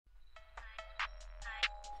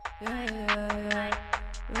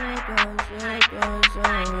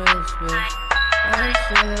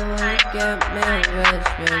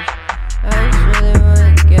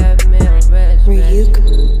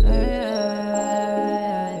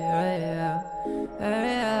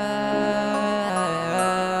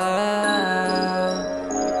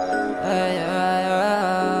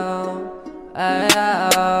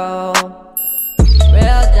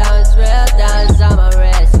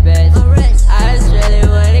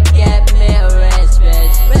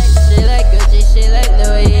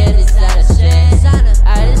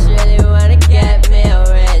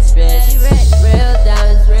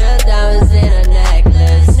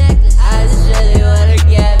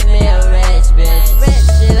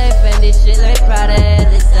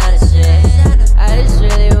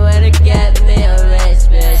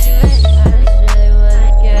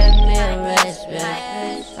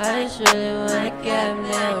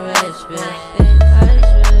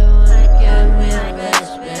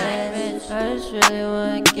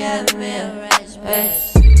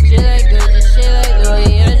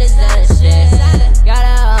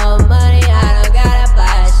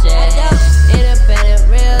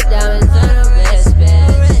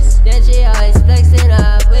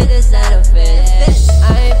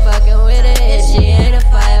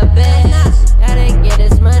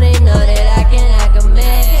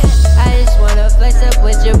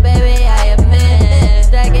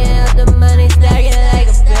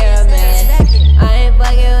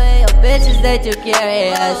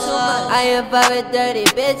Dirty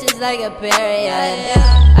bitches like a period.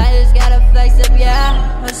 I just gotta flex up,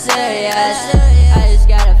 yeah, I'm serious. I just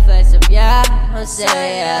gotta flex up, yeah, I'm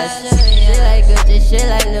serious. Shit like Gucci, shit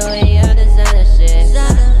like Louis, I'm designer shit.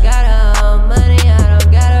 Got her own money, I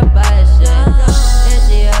don't gotta buy shit. And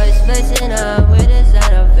she always flexing up with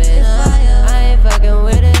designer bitch. I ain't fucking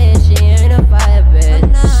with her and she ain't a fire bitch.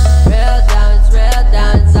 Real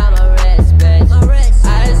diamonds on my wrist, bitch.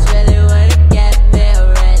 I just really wanna get me a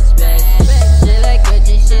wrist, bitch. Shit like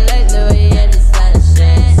Gucci, shit like Louis, and designer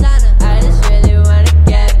shit. I just really wanna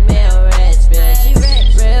get me a wrist, bitch.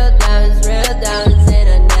 Real diamonds in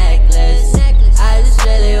a necklace. I just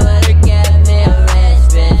really wanna get me a wrist,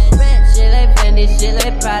 bitch. Shit like Fendi, shit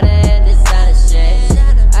like Prada, and designer shit.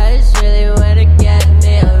 I just really wanna get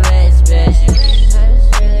me a wrist, bitch. I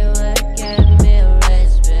just really wanna get me a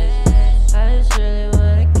wrist, bitch. I just really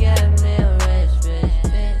wanna get me a wrist,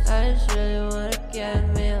 bitch. I just really wanna get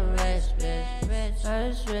me a wrist, bitch. I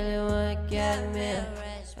just really wanna get me a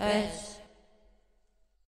wrist.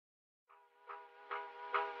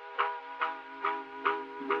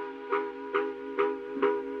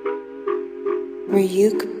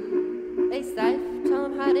 Ryuk. Hey Sife, tell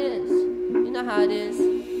them how it is. You know how it is.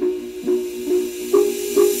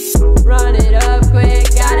 Run it up quick,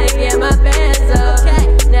 gotta get my bands up.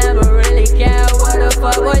 Never really care what the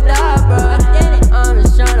fuck boy thought, bro. I'm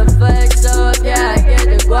just tryna flex up, yeah, I get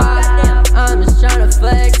the guap. I'm just tryna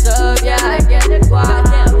flex up, yeah, I get the guap.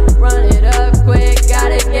 Run it up quick,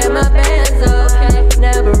 gotta get my bands up.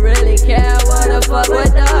 Never really care what the fuck boy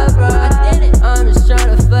thought, bro. I'm just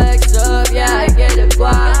tryna flex up, yeah, I get the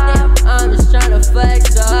guap. I'm just tryna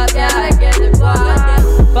flex up, yeah, I get the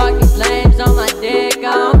guap. Fuck these lames on my dick, I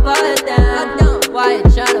don't fuck with them. Why you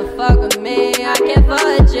tryna fuck with me? I can't fuck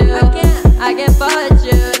with you. I can't fuck with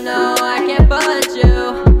you, no, I can't fuck with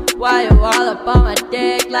you. Why you all up on my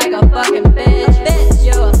dick like a fucking bitch?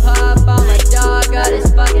 You a pup on my dog, all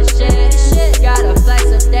this fucking shit. Gotta flex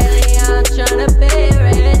up daily, I'm tryna be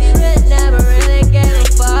rich. Never really gave a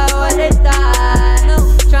fuck what they thought.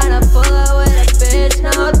 Tryna pull up with a bitch,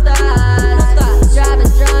 no thoughts.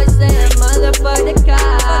 Driving drunk, saying motherfuck the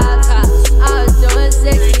cops. I was doing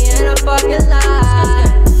 60 in a fucking lot.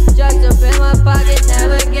 Drugs up in my pocket,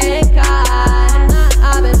 never getting caught.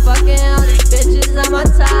 I've been fucking all these bitches on my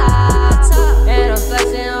top. And I'm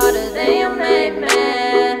flexing harder than you made,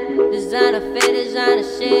 man. Designer fit, designer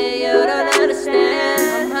shit, you don't understand.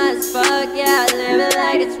 I'm hot as fuck, yeah, I live it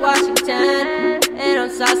like it's Washington. And I'm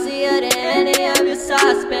saucier than any of your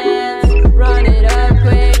saucepans. Run it up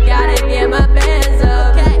quick, gotta get my bands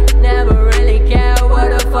up. Never really care what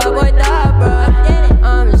the fuck boy thought, bro.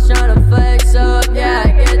 I'm just tryna flex up, yeah,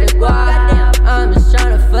 I get the guap. I'm just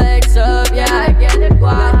tryna flex up, yeah, I get the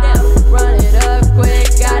guap. Run it up quick,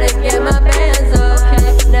 gotta get my bands up.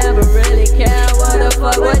 Never really care what the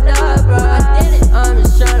fuck boy thought, bro. I'm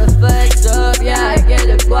just tryna flex up, yeah, I get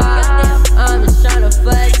the guap. I'm just tryna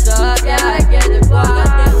flex up, yeah, I get the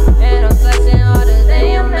guap. And I'm flexing harder than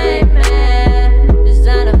you, man.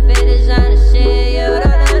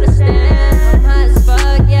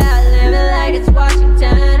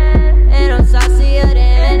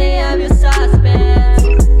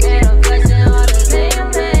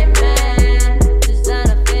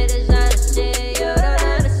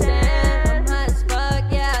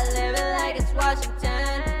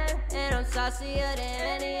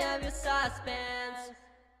 the suspense.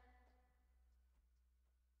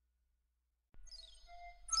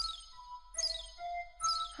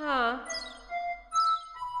 Huh?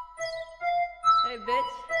 Hey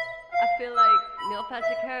bitch, I feel like Neil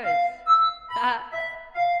Patrick Harris.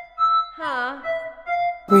 Huh?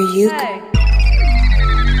 Ryuk. Hey.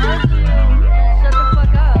 Why don't you shut the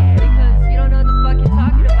fuck up? Because you don't know what the fuck you're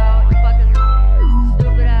talking about, you fucking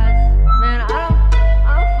stupid ass. Man, I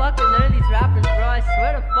don't fuck with none of these rappers, bro. I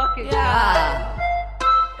swear to fucking God.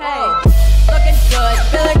 Hey, looking good,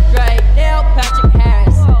 feeling great, Neil Patrick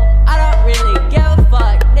Harris. I don't really give a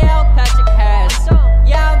fuck, Neil Patrick Harris.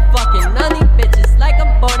 Yeah, I'm fucking on these bitches like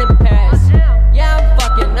I'm born in Paris. Yeah, I'm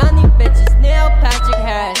fucking on these bitches, Neil Patrick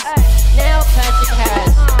Harris. Neil Patrick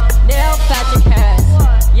Harris. Neil Patrick Harris.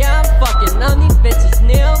 Yeah, I'm fucking on these bitches,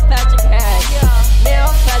 Neil Patrick Harris. Neil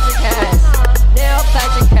Patrick Harris. Neil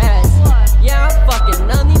Patrick Harris. Yeah, I'm fucking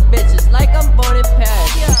on these bitches like I'm born in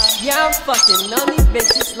Paris. Yeah, I'm fucking on these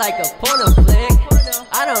bitches like a porno flick.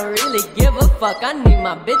 I don't really give a fuck, I need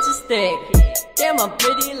my bitches thick. Damn, I'm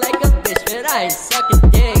pretty like a bitch, but I ain't sucking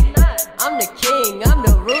dick. I'm the king, I'm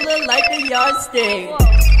the ruler like a yardstick.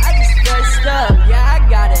 I just thirst up, yeah, I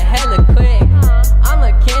got it hella quick. I'm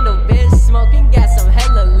a candle bitch, smoking gas, I'm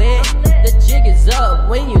hella lit. The jig is up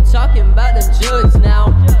when you talking about them jugs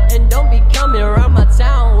now. And don't be coming around my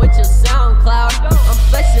town with your SoundCloud. I'm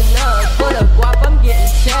flexing up for the guap, I'm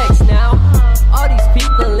getting checks now. All these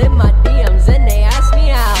people in my DMs and they ask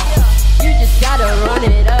me out. You just gotta run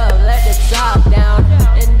it up, let the top down.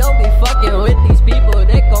 And don't be fucking with these people,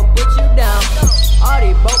 they gon' put you down. All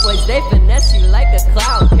these broke boys, they finesse you like a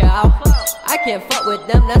clown cow. I can't fuck with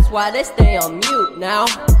them, that's why they stay on mute now.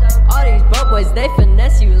 All these broke boys, they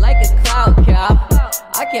finesse you like a clown cow.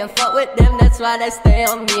 I can't fuck with them, that's why they stay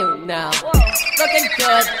on mute now. Looking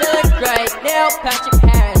good, feeling great, Neil Patrick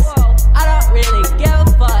Harris. I don't really give a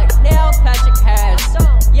fuck, Neil Patrick Harris.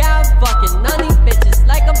 Yeah, I'm fucking on these bitches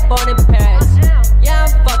like I'm born in Paris. Yeah,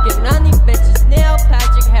 I'm fucking on these bitches, Neil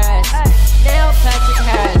Patrick Harris. Neil Patrick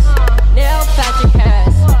Harris. Neil Patrick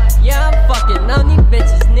Harris. Yeah, I'm fucking on these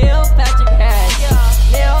bitches, Neil Patrick Harris.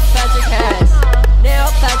 Neil Patrick Harris. Neil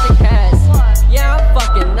Patrick Harris. Yeah, I'm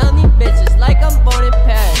fucking on these bitches like I'm born in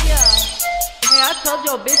Paris. Hey, I told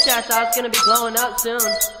your bitch ass I was gonna be blowing up soon,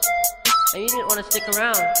 and you didn't want to stick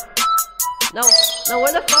around. No,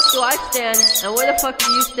 where the fuck do I stand, and where the fuck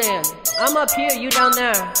do you stand? I'm up here, you down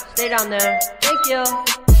there. Stay down there. Thank you.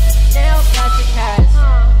 Neil Patrick Harris.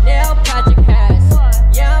 Neil Patrick Harris.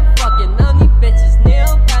 Yeah, I'm fucking on these bitches,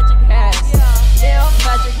 Neil Patrick Harris. Neil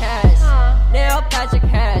Patrick Harris. Neil Patrick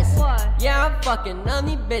Harris. Yeah, I'm fucking on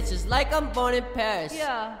these bitches like I'm born in Paris.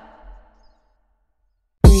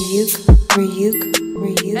 Ryuk, Ryuk,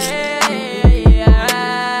 Ryuk. Hey, yeah.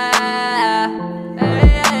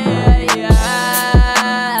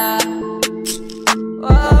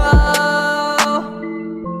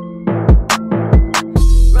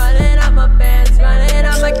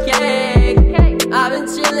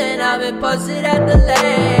 I've been posted at the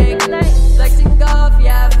lake, flexing golf,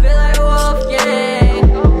 yeah, I feel like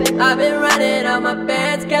Wolfgang. I've been running on my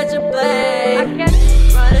bands, catch a play.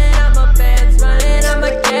 Running on my bands, running on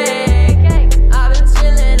my cake. I've been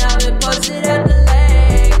chilling, I've been posted at the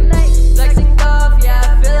lake, flexing golf, yeah,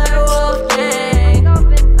 I feel like Wolfgang.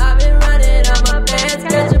 I've been running on my bands,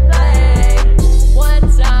 catch a play. One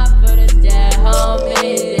time for the dead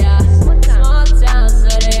homies, yeah. Small town, so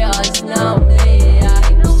they always know me.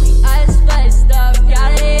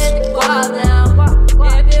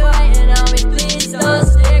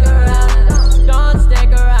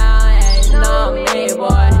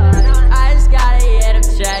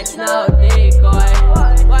 No decoy.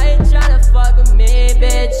 Why you tryna fuck with me,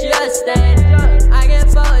 bitch? You're staying. I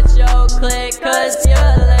can't fuck with your clique, cause you're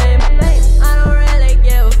lame. I don't really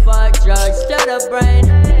give a fuck, drugs to the brain.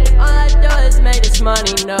 All I do is make this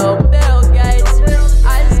money, no Bill Gates.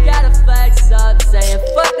 I just gotta flex up, saying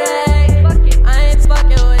fuck that. I ain't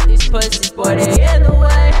fucking with these pussies, boy, they in the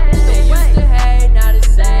way. They used to hate, now they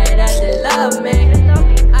say that they love me.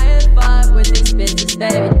 I ain't fuck with these bitches,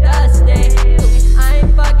 they be dusty.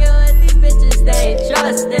 They ain't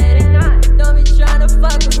trusted. Don't be tryna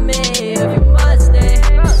fuck with me if you must it.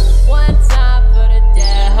 One time for the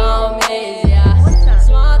dead homies, yeah.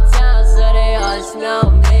 Small town, so they always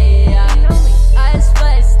know me, yeah. I just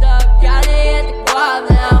play stuff.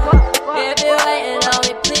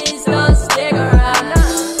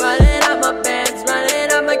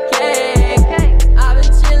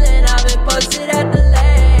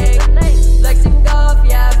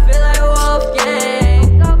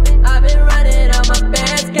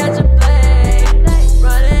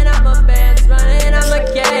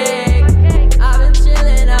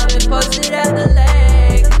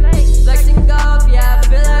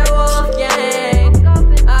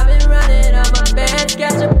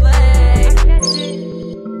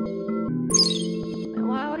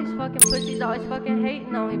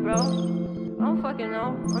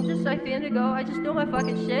 know? I'm just SifeTheIndigo, I just do my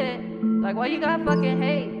fucking shit. Like, why you gotta fucking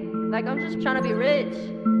hate? Like, I'm just trying to be rich.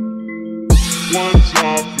 One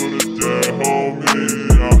time for the dead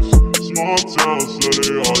homies. Small town, so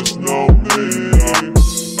they always know me.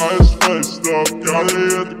 I just faced up, gotta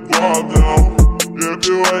hit the bar now. If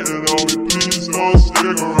you're waiting on me, please don't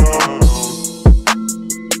stick around.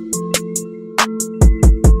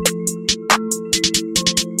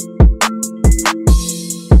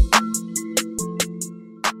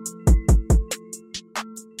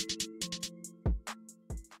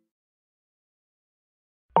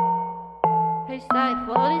 Hey Sife,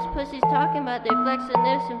 all these pussies talking about they flexing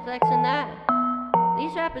this and flexing that.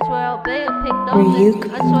 These rappers were all big and picked over. Ryuk.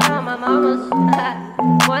 I swear on my mama's.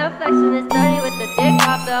 Boy, I'm flexing this dirty with the dick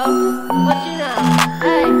off though. What you know?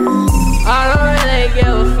 Hey, I don't really give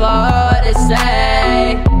a fuck what they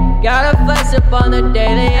say. Gotta flex up on the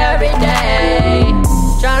daily every day.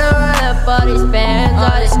 Tryna run up all these bands,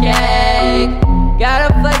 all this cake. Gotta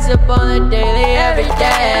flex up on the daily every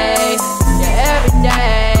day. Yeah, every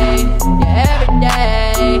day. Yeah, every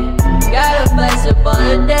day. Gotta flex up on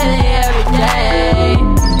the daily every day.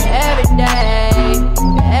 Yeah, every day.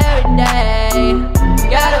 Yeah, every day.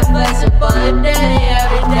 Gotta flex up on the daily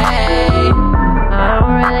every day. I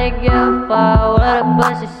don't really give a fuck what a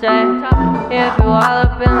pussy say. If you all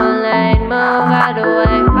up in my lane, move out the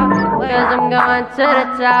way. Cause I'm going to the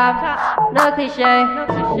top, no cliche.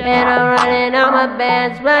 And I'm running on my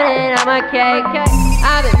bands, running on my cake.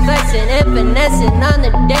 I've been flexing and finessing on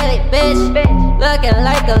the daily, bitch. Looking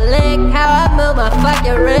like a lick, how I move my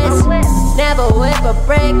fucking wrist. Never whip a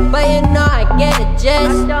break, but you know I get the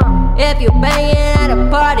gist. If you banging at a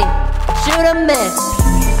party, shoot a miss.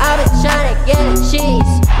 I've been trying to get a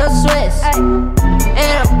cheese, no Swiss. And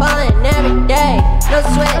I'm ballin' every day, no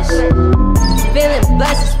switch. Feeling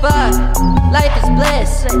blessed as fuck, life is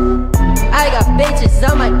bliss. I got bitches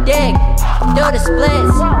on my dick, do the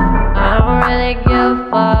splits. I don't really give a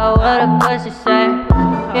fuck what a pussy say.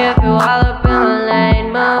 If you all up in my lane,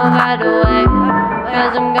 move out the way.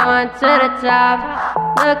 Cause I'm going to the top,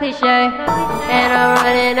 no cliche. And I'm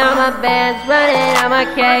running on my bands, running on my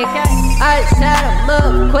cake. I just had to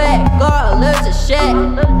move quick, or lose a shit.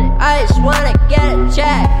 I just wanna get a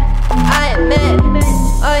check, I admit.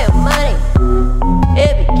 All your money,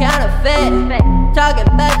 it be counterfeit. Talking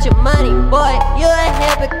about your money, boy, you a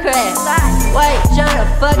hypocrite. Why you tryna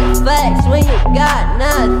fucking flex when you got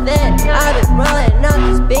nothing? I've been rolling up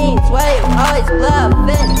these beans, why you always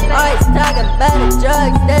bluffing? Always talking about the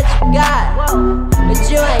drugs that you got, but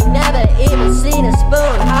you ain't never even seen a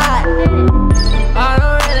spoon hot. I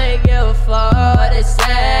don't really give a fuck what they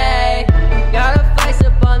say. Gotta flex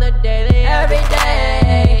up on the daily every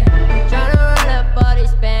day. Tryna run up all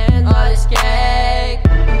these bands, all this cake.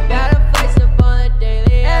 Gotta flex up on the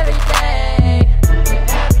daily every day.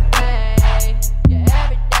 Yeah,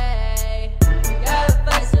 every day. Gotta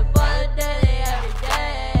flex up on the daily every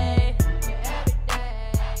day. Yeah,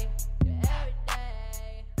 every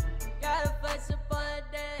day. Gotta flex up on the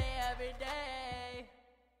daily every day.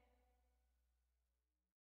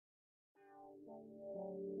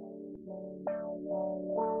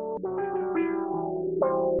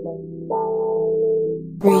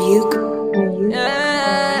 Ryuk.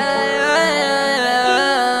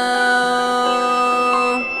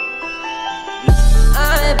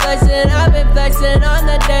 I've been flexing on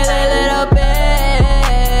the daily little bit.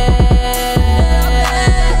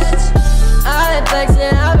 I've been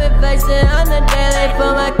flexing on the daily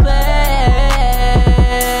for my clips.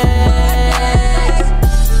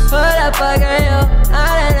 Who the fuck are you? I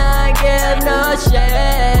do not give no shit.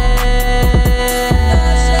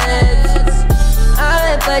 I've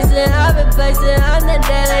been flexing on the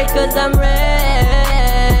daily cause I'm rich.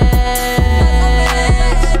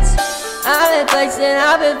 I've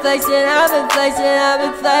been flexing.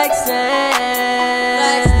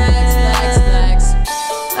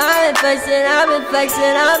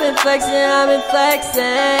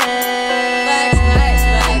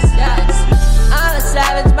 I'm a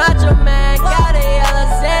savage macho man, got a yellow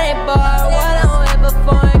city bar, wanna whip a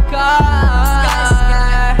foreign car.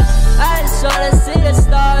 I just wanna see the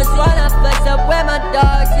stars, wanna flex up with my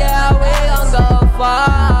dogs, yeah, we gon' go far.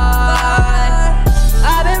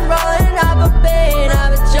 I've been rolling up a bean,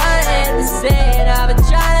 I've been trying to hit the scene, I've been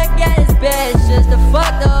trying to get this bitch just to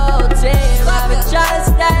fuck the whole team. I've been trying to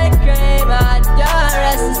stack the cream, I don't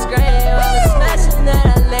rest and scream, I've been smashing then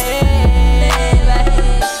I leave.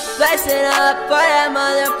 Flexing up for that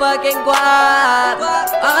motherfucking guap.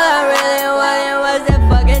 All I really wanted was that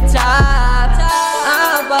fucking top.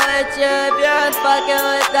 I'm about you if you're fucking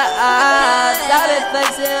with the odds. I've been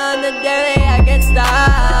flexing on the daily, I can't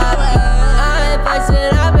stop.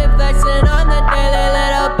 I've been flexing on the daily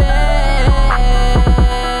little bitch.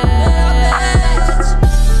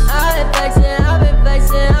 I've been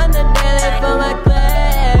flexing on the daily for my clique.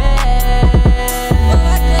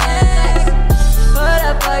 Who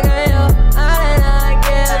the fuck are you? I did not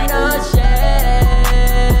give no shit.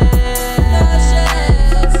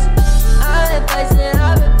 I've been flexing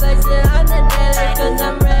on the daily cause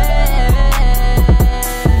I'm rich.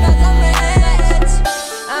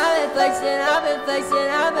 I've been flexing.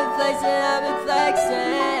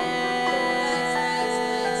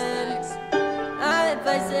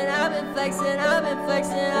 I've been flexing. I've been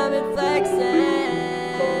flexing. I've been flexing.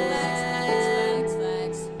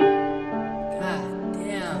 God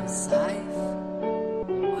damn, Sife.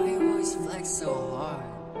 Why you always flex so hard?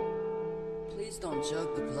 Please don't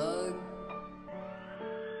jug the plug.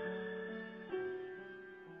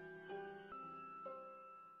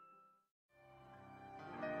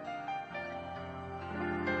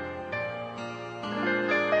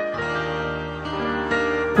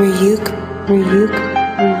 Ryuk.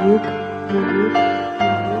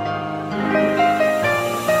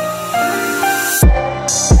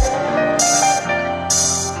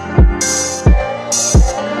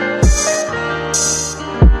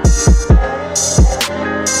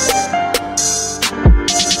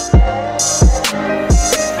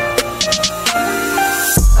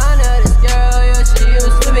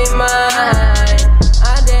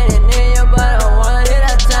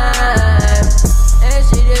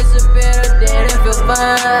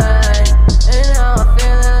 And now I'm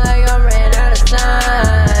feeling like I'm ran out of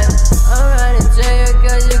time. I'm running to you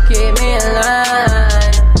cause you keep me in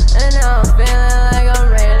line. And now I'm feeling like I'm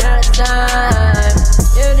ran out of time.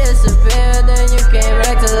 You disappeared, then you came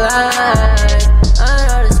back to life. I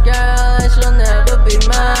know this girl and she'll never be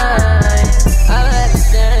mine. I left her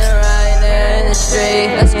standing right there in the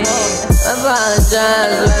street.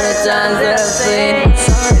 Apologize for the times that I sleep.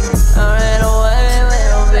 I ran away with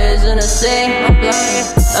no vision to see.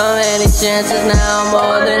 How many chances now?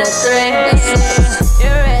 More than a 3. You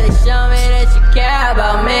really show me that you care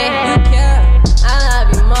about me. I love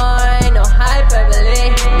you more, ain't no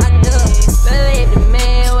hyperbole. I do. Believe in me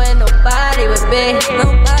when nobody would be.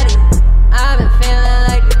 I've been feeling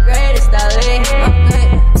like the greatest Ali.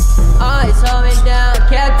 Always hold me down,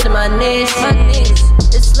 kept to my knees.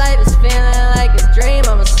 This life is feeling like a dream,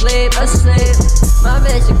 I'm asleep. My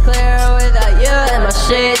vision clearer without you in my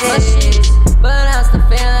sheets. But I'm still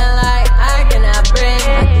feeling like I cannot breathe.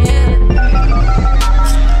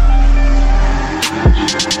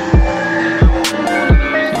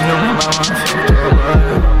 You know my mama fucked up,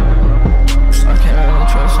 right? I can't really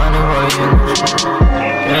trust anybody in this shit.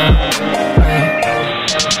 Yeah, hey.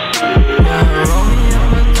 Yeah, roll me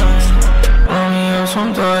up a thing. Roll me up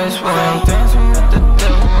some dice, but I'm dancing with the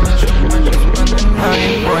devil. And show my just spending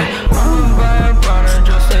money, boy. I'ma buy a powder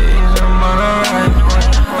just to ease her mind, alright, boy.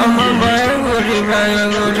 I'ma buy a Gucci bag, a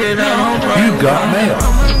Gucci down on price. You got mail.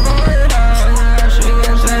 I'ma buy it out, yeah, she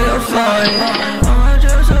can say you're flying. I'ma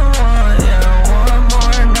just one, yeah, one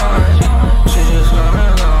more night. She just wanna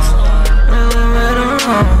go, really let her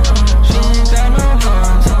on. She ain't got no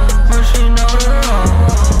guns, but she know the wrong.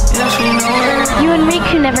 Yeah, she know it wrong. You and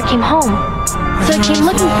Riku never came home, so I came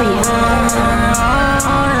looking for you.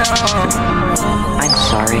 I'm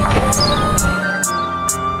sorry.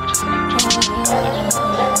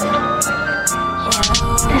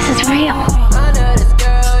 This is real. I know this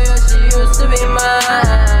girl, yeah, she used to be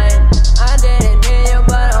mine. I didn't need you,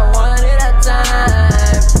 but I wanted her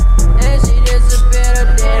time. And she disappeared, or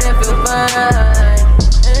didn't feel fine.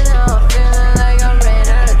 And now I'm feeling like I'm ran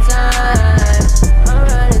out of time. I'm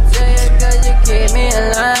running to you cause you keep me in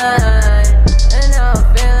line. And now I'm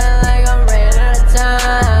feeling like I'm ran out of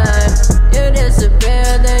time. You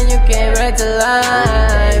disappeared, then you came back to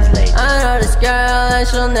life. I know this girl and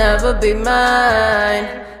she'll never be mine.